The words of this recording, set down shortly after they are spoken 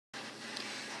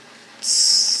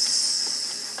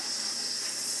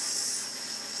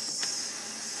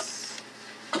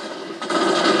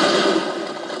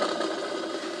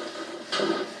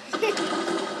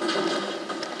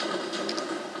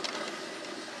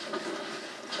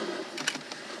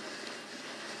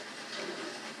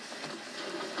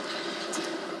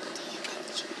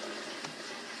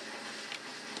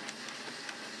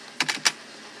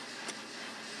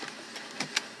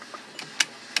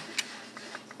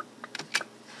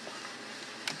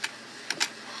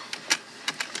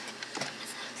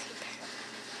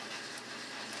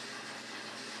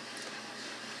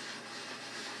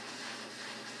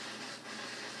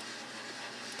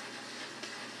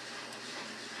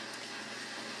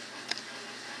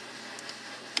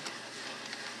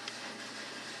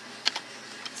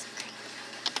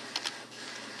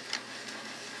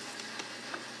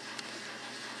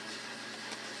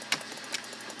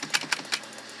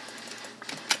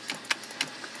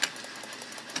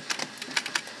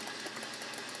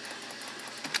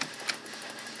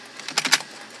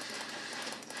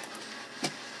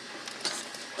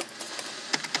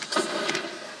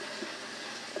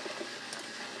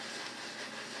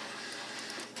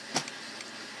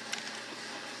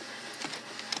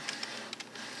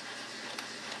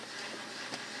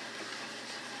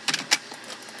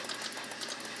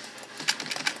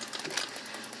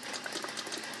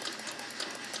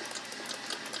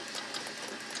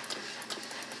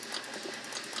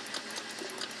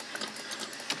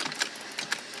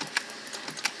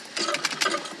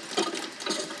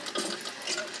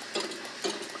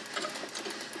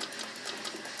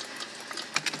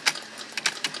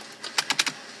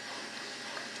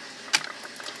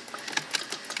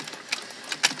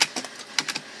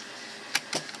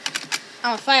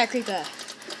I'm a fire creeper.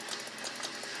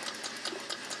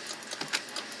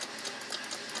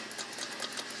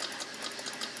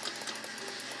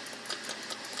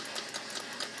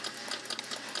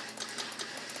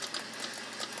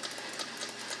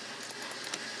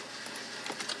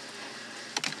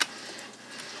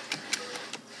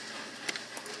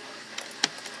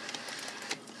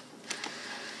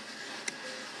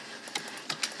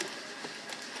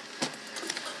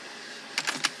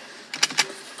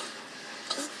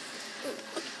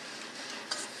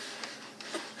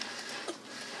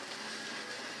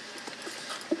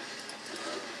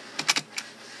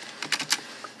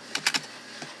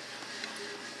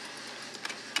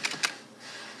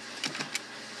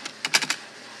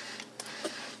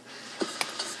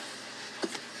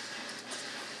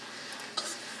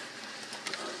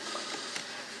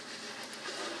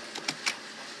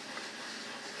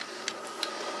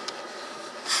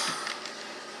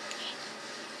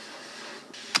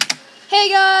 Hey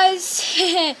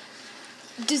guys!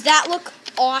 Does that look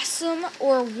awesome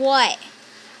or what?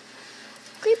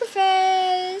 Creeper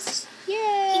face!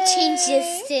 Yay! He changed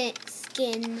his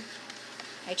skin.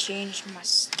 I changed my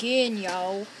skin,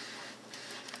 yo.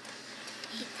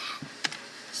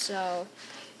 So,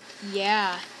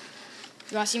 yeah.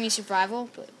 You wanna see me survival?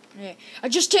 But yeah. I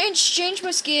just changed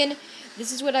my skin.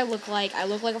 This is what I look like. I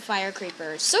look like a fire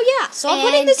creeper. So yeah, so I'm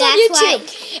putting this on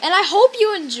YouTube. And I hope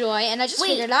you enjoy. And I just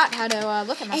figured out how to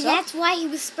look at myself. And that's why he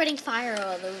was spreading fire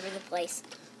all over the place.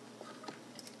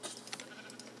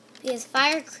 Because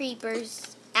fire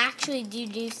creepers actually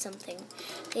do something.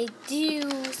 They do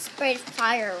spread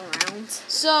fire around.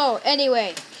 So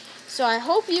anyway, so I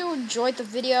hope you enjoyed the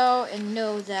video and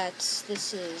know that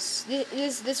this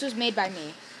was made by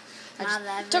me.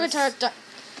 I just took a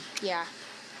yeah.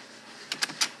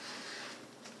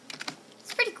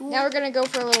 It's pretty cool. Now we're gonna go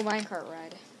for a little minecart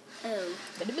ride. Oh,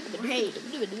 great.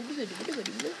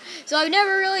 So I've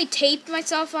never really taped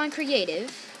myself on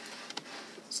creative.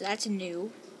 So that's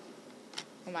new.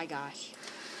 Oh my gosh.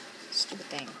 Stupid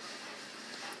thing.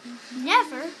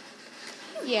 Never.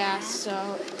 Yeah,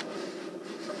 so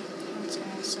that's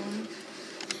awesome.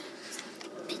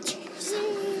 Pictures.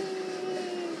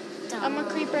 I'm a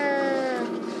creeper.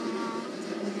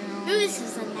 Ooh, this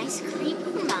is a nice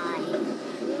creeper mine.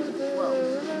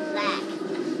 Whoa, lag.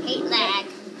 Hate lag.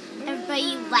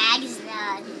 Everybody, lag is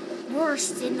the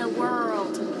worst in the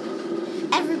world.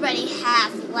 Everybody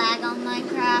has lag on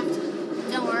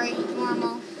Minecraft. Don't worry,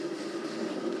 normal.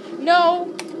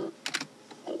 No.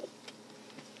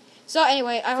 So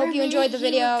anyway, I hope you enjoyed the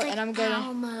video, and I'm gonna.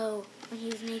 Elmo when he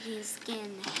was making his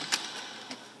skin.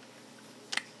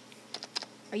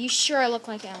 Are you sure I look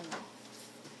like Elmo?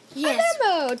 Yes.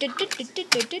 I'm Elmo.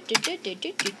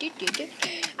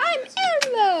 I'm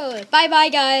Elmo. Bye bye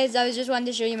guys. I was just wanting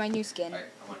to show you my new skin. Alright,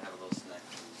 I want to have a little snack.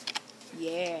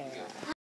 Yeah.